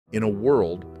In a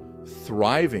world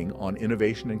thriving on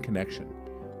innovation and connection,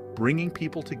 bringing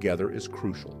people together is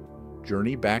crucial.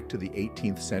 Journey back to the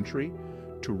 18th century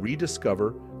to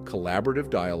rediscover collaborative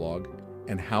dialogue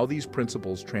and how these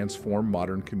principles transform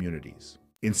modern communities.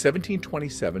 In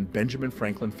 1727, Benjamin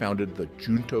Franklin founded the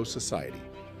Junto Society,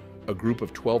 a group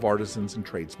of 12 artisans and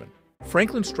tradesmen.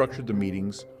 Franklin structured the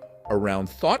meetings around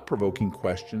thought-provoking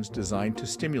questions designed to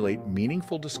stimulate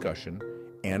meaningful discussion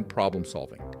and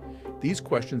problem-solving. These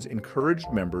questions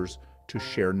encouraged members to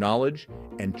share knowledge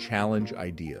and challenge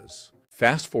ideas.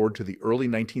 Fast forward to the early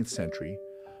 19th century,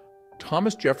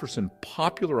 Thomas Jefferson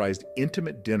popularized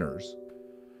intimate dinners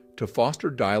to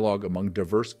foster dialogue among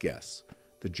diverse guests.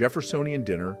 The Jeffersonian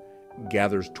dinner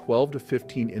gathers 12 to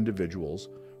 15 individuals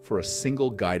for a single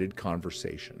guided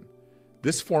conversation.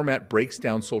 This format breaks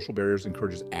down social barriers,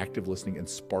 encourages active listening, and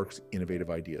sparks innovative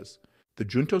ideas. The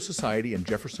Junto Society and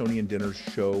Jeffersonian dinners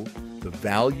show the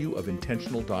value of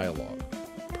intentional dialogue.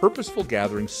 Purposeful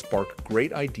gatherings spark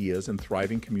great ideas and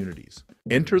thriving communities.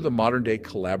 Enter the modern-day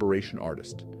collaboration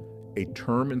artist, a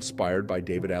term inspired by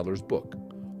David Adler's book,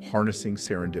 Harnessing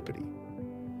Serendipity.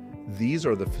 These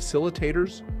are the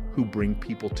facilitators who bring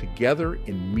people together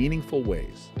in meaningful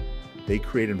ways. They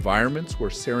create environments where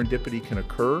serendipity can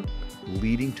occur,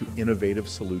 leading to innovative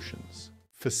solutions.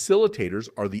 Facilitators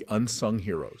are the unsung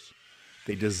heroes.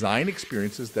 They design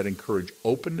experiences that encourage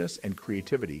openness and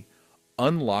creativity,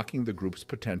 unlocking the group's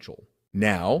potential.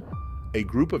 Now, a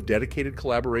group of dedicated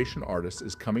collaboration artists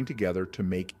is coming together to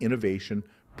make innovation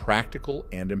practical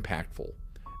and impactful.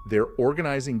 They're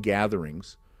organizing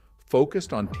gatherings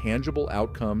focused on tangible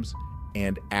outcomes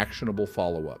and actionable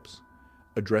follow-ups,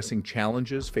 addressing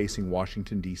challenges facing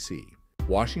Washington, D.C.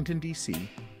 Washington, D.C.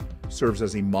 serves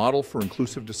as a model for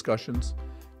inclusive discussions,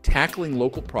 tackling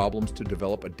local problems to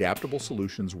develop adaptable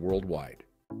solutions worldwide.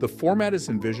 The format is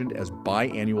envisioned as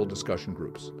biannual discussion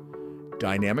groups,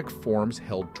 dynamic forums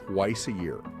held twice a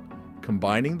year,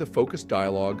 combining the focused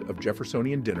dialogue of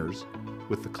Jeffersonian dinners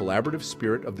with the collaborative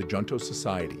spirit of the Junto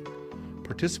Society.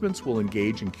 Participants will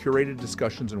engage in curated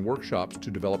discussions and workshops to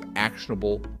develop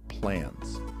actionable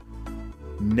plans.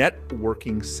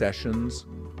 Networking sessions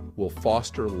will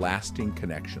foster lasting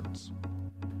connections.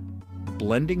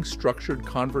 Blending structured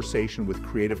conversation with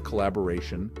creative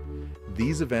collaboration,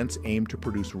 these events aim to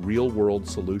produce real-world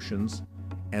solutions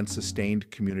and sustained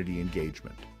community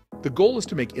engagement. The goal is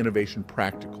to make innovation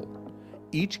practical.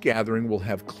 Each gathering will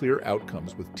have clear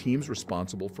outcomes with teams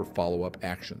responsible for follow-up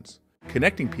actions.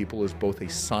 Connecting people is both a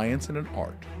science and an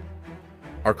art.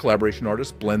 Our collaboration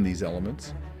artists blend these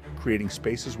elements, creating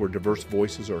spaces where diverse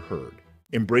voices are heard.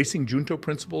 Embracing Junto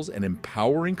principles and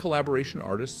empowering collaboration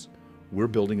artists, we're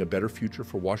building a better future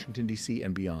for Washington, D.C.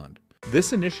 and beyond.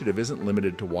 This initiative isn't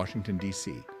limited to Washington,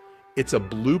 D.C. It's a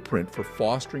blueprint for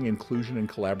fostering inclusion and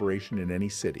collaboration in any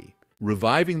city.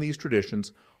 Reviving these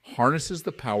traditions harnesses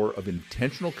the power of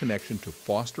intentional connection to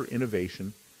foster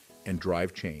innovation and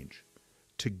drive change.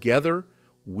 Together,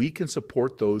 we can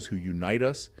support those who unite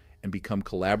us and become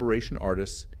collaboration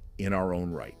artists in our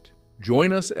own right.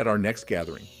 Join us at our next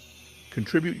gathering.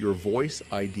 Contribute your voice,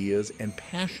 ideas, and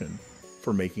passion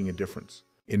for making a difference.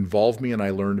 Involve Me and I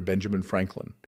Learned Benjamin Franklin.